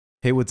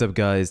Hey, what's up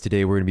guys?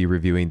 Today we're going to be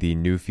reviewing the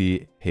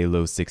NuPhy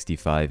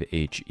Halo65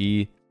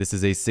 HE. This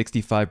is a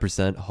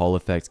 65% Hall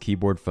effect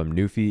keyboard from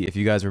NuPhy. If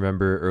you guys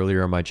remember,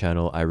 earlier on my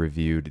channel I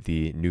reviewed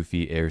the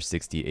NuPhy Air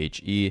 60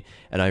 HE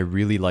and I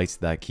really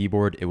liked that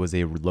keyboard. It was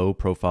a low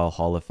profile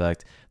Hall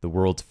effect, the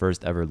world's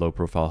first ever low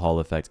profile Hall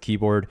effect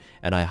keyboard,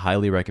 and I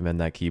highly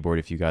recommend that keyboard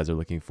if you guys are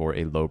looking for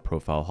a low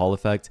profile Hall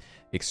effect.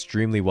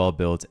 Extremely well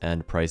built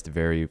and priced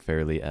very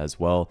fairly as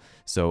well.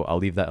 So I'll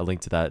leave a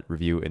link to that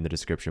review in the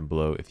description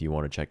below if you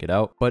want to check it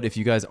out. But if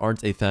you guys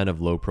aren't a fan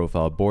of low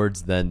profile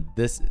boards, then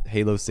this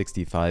Halo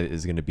 65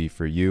 is going to be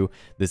for you.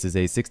 This is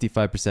a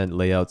 65%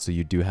 layout, so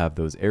you do have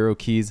those arrow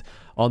keys.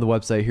 On the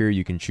website here,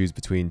 you can choose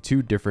between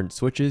two different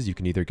switches. You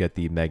can either get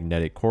the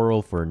magnetic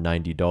coral for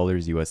 $90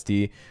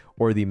 USD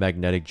or the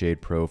magnetic jade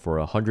pro for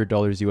 $100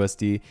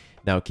 USD.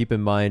 Now keep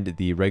in mind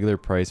the regular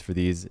price for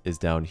these is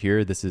down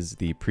here. This is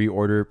the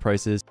pre-order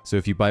prices. So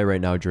if you buy right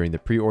now during the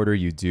pre-order,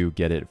 you do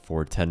get it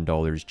for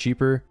 $10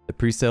 cheaper. The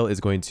pre-sale is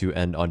going to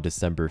end on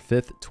December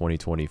 5th,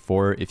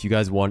 2024. If you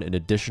guys want an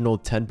additional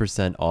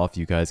 10% off,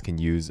 you guys can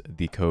use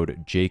the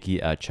code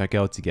Jaeky at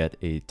checkout to get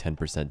a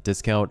 10%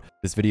 discount.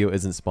 This video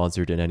isn't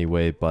sponsored in any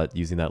way, but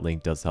using that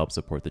link does help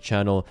support the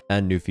channel,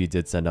 and NuPhy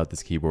did send out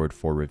this keyboard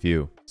for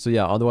review. So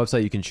yeah, on the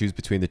website you can choose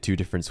between the two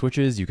different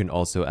switches. You can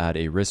also add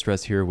a wrist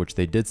rest here, which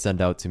they did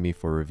send out to me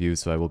for review,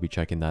 so I will be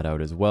checking that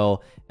out as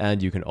well.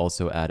 And you can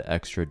also add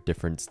extra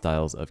different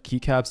styles of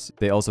keycaps.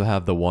 They also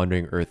have the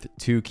Wandering Earth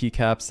 2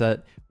 keycap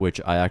set, which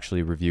I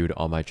actually reviewed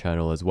on my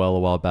channel as well a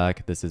while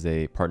back. This is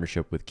a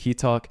partnership with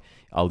KeyTalk.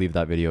 I'll leave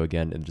that video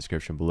again in the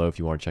description below if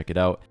you want to check it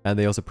out. And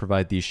they also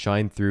provide these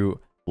shine through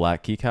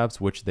black keycaps,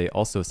 which they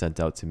also sent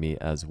out to me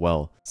as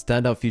well.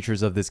 Standout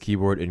features of this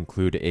keyboard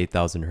include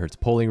 8,000 Hz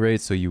polling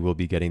rate, so you will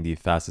be getting the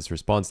fastest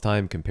response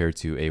time compared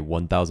to a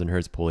 1,000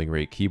 Hz polling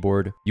rate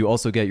keyboard. You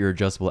also get your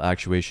adjustable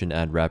actuation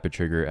and rapid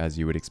trigger as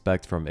you would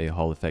expect from a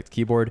Hall effect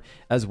keyboard,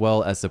 as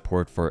well as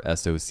support for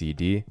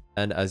SOCD.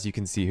 And as you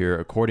can see here,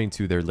 according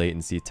to their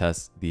latency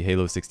tests, the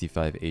Halo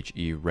 65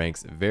 HE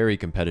ranks very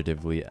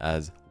competitively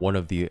as one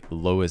of the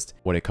lowest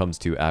when it comes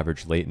to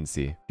average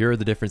latency. Here are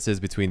the differences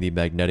between the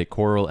magnetic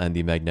coral and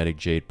the magnetic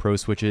jade pro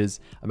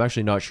switches. I'm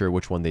actually not sure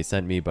which one they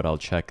sent me, but I'll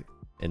check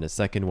in a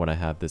second when I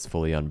have this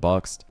fully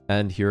unboxed.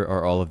 And here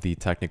are all of the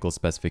technical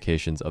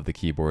specifications of the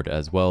keyboard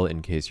as well,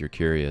 in case you're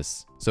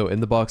curious. So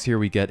in the box here,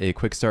 we get a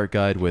quick start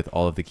guide with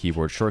all of the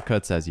keyboard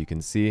shortcuts, as you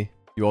can see.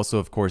 You also,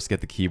 of course, get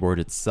the keyboard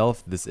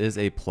itself. This is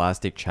a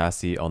plastic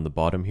chassis on the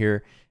bottom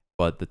here,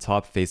 but the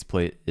top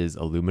faceplate is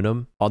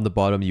aluminum. On the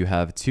bottom, you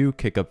have two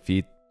kick-up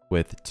feet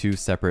with two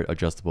separate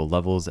adjustable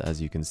levels, as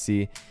you can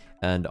see.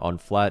 And on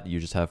flat, you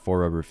just have 4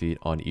 rubber feet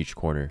on each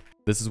corner.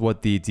 This is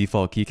what the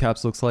default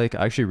keycaps looks like.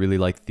 I actually really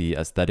like the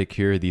aesthetic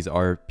here. These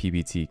are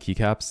PBT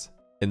keycaps.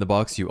 In the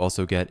box, you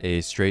also get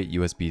a straight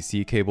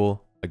USB-C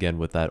cable, again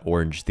with that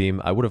orange theme.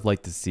 I would have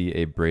liked to see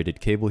a braided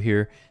cable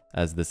here,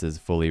 as this is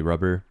fully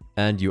rubber.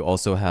 And you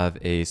also have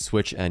a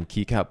switch and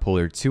keycap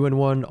puller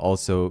 2-in-1,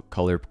 also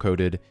color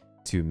coded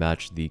to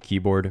match the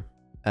keyboard.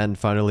 And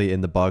finally,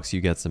 in the box, you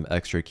get some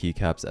extra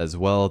keycaps as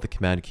well, the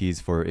command keys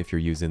for if you're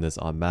using this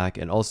on Mac,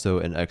 and also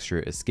an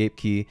extra escape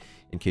key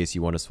in case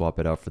you want to swap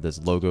it out for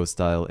this logo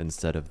style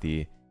instead of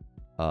the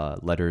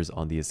letters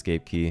on the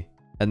escape key.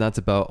 And that's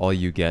about all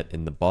you get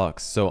in the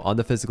box. So on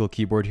the physical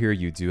keyboard here,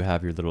 you do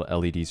have your little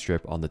LED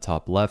strip on the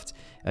top left,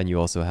 and you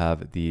also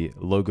have the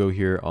logo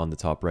here on the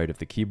top right of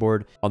the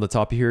keyboard. On the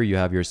top here, you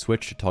have your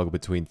switch to toggle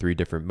between 3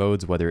 different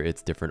modes, whether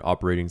it's different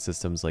operating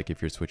systems, like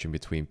if you're switching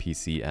between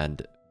PC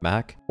and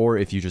Mac, or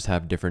if you just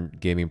have different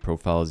gaming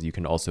profiles, you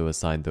can also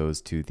assign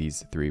those to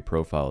these 3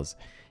 profiles.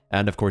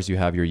 And of course, you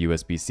have your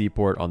USB-C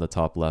port on the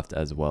top left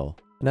as well.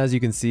 And as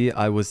you can see,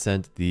 I was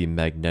sent the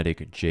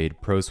magnetic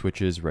jade pro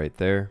switches right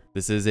there.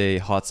 This is a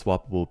hot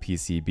swappable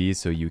PCB,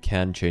 so you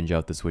can change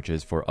out the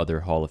switches for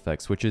other Hall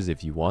effect switches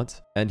if you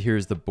want. And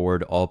here's the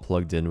board all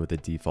plugged in with the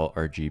default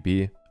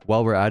RGB.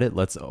 While we're at it,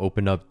 let's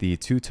open up the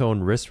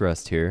 2-tone wrist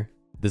rest here.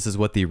 This is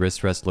what the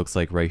wrist rest looks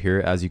like right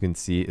here. As you can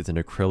see, it's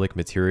an acrylic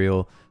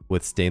material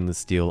with stainless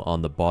steel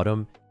on the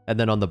bottom. And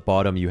then on the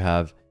bottom, you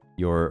have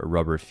your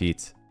rubber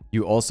feet.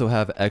 You also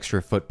have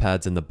extra foot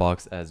pads in the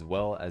box as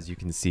well. As you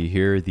can see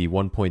here, the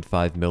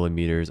 1.5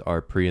 millimeters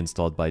are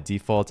pre-installed by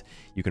default.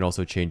 You can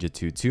also change it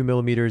to 2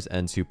 millimeters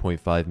and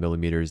 2.5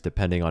 millimeters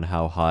depending on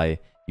how high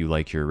you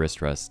like your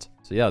wrist rest.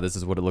 So yeah, this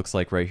is what it looks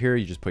like right here.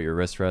 You just put your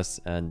wrist rest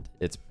and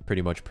it's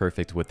pretty much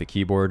perfect with the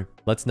keyboard.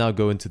 Let's now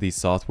go into the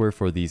software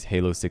for these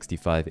Halo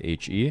 65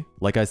 HE.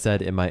 Like I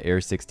said in my Air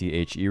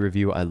 60 HE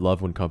review, I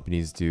love when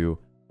companies do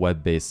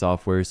web-based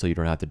software so you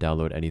don't have to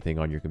download anything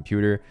on your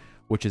computer,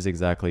 which is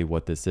exactly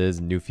what this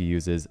is. NuPhy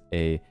uses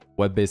a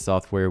web-based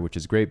software, which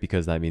is great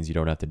because that means you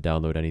don't have to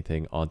download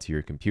anything onto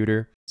your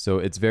computer. So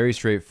it's very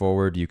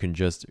straightforward. You can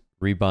just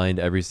rebind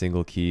every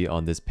single key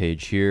on this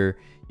page here.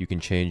 You can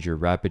change your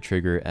rapid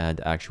trigger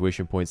and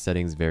actuation point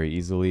settings very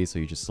easily. So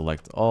you just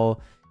select all.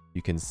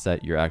 You can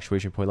set your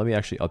actuation point. Let me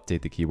actually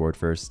update the keyboard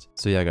first.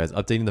 So yeah, guys,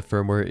 updating the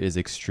firmware is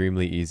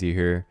extremely easy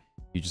here.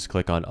 You just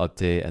click on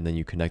update and then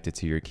you connect it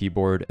to your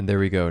keyboard. And there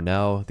we go.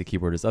 Now the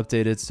keyboard is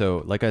updated.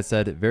 So like I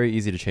said, very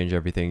easy to change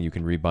everything. You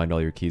can rebind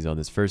all your keys on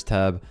this first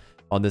tab.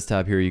 On this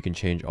tab here, you can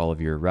change all of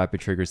your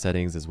rapid trigger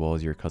settings as well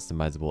as your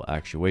customizable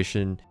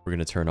actuation. We're going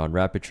to turn on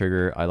rapid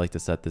trigger. I like to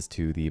set this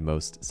to the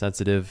most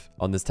sensitive.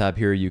 On this tab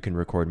here, you can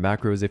record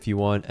macros if you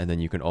want, and then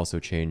you can also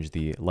change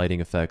the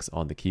lighting effects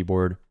on the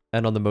keyboard.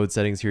 And on the mode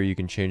settings here, you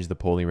can change the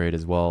polling rate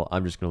as well.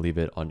 I'm just going to leave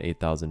it on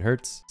 8000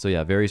 Hertz. So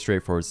yeah, very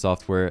straightforward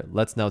software.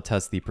 Let's now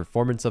test the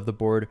performance of the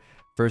board.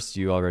 First,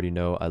 you already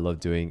know I love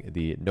doing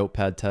the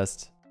notepad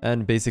test.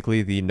 And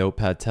basically the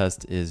notepad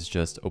test is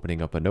just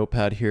opening up a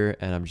notepad here,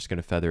 and I'm just going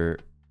to feather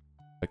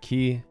a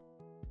key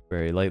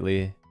very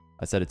lightly.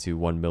 I set it to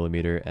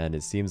 1mm and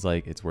it seems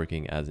like it's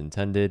working as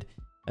intended.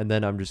 And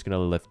then I'm just going to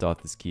lift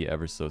off this key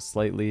ever so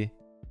slightly.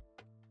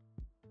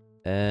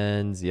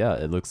 And yeah,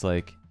 it looks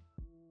like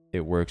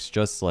it works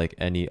just like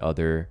any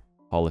other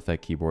Hall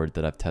effect keyboard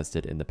that I've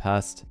tested in the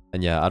past.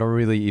 And yeah, I don't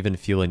really even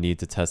feel a need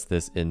to test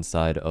this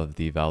inside of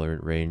the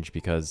Valorant range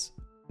because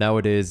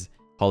nowadays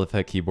Hall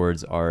effect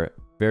keyboards are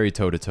very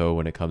toe-to-toe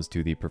when it comes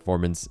to the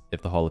performance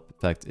if the Hall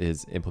effect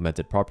is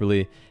implemented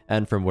properly.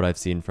 And from what I've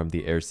seen from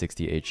the Air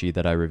 60 HE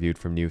that I reviewed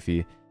from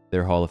NuPhy,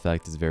 their Hall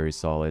effect is very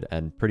solid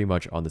and pretty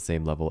much on the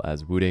same level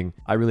as Wooting.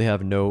 I really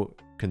have no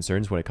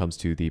concerns when it comes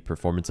to the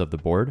performance of the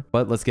board.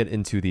 But let's get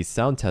into the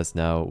sound test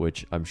now,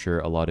 which I'm sure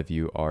a lot of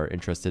you are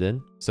interested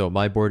in. So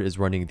my board is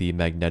running the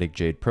Magnetic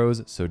Jade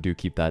Pros, so do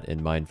keep that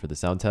in mind for the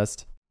sound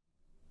test.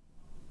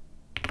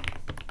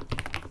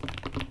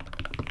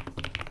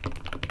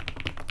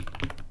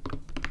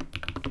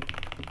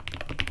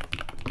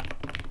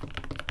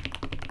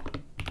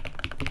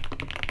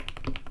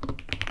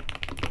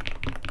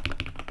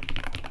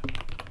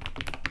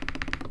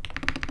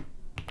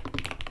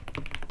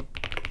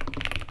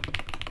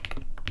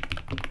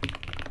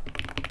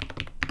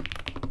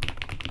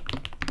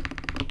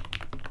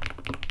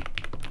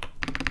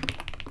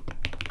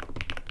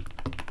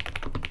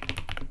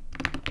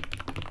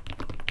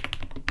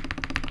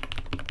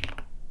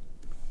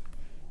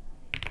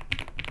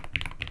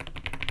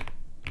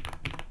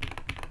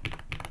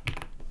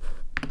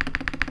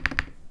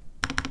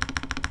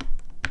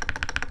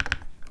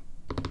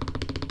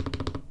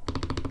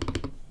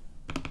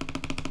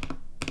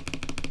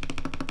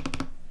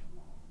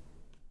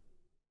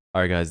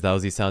 Alright guys, that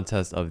was the sound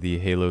test of the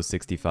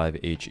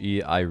Halo65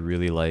 HE. I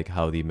really like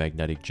how the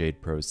Magnetic Jade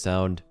Pros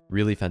sound.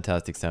 Really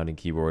fantastic sounding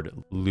keyboard,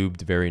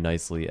 lubed very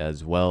nicely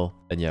as well.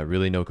 And yeah,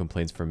 really no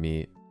complaints from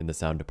me in the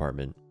sound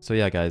department. So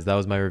yeah guys, that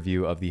was my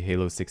review of the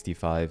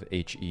Halo65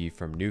 HE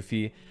from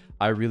NuPhy.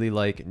 I really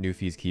like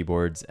NuPhy's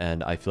keyboards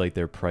and I feel like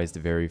they're priced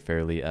very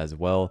fairly as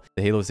well.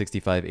 The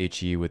Halo65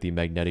 HE with the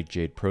Magnetic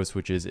Jade Pro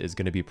switches is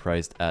going to be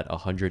priced at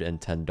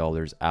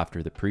 $110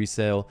 after the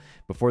pre-sale.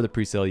 Before the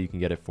pre-sale, you can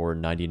get it for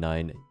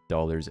 $99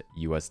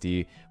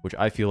 USD, which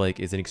I feel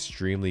like is an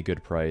extremely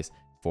good price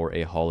for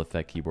a Hall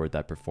effect keyboard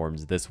that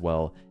performs this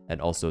well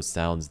and also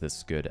sounds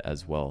this good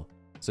as well.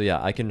 So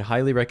yeah, I can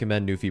highly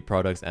recommend NuPhy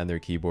products and their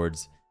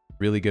keyboards.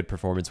 Really good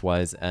performance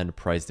wise and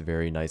priced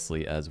very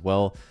nicely as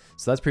well.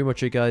 So that's pretty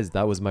much it guys.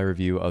 That was my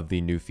review of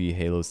the NuPhy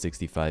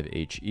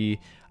Halo65 HE.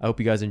 I hope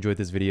you guys enjoyed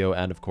this video,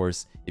 and of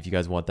course if you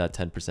guys want that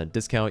 10%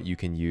 discount, you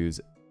can use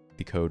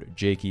the code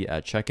Jaeky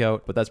at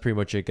checkout. But that's pretty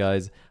much it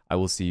guys. I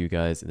will see you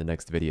guys in the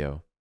next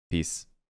video. Peace.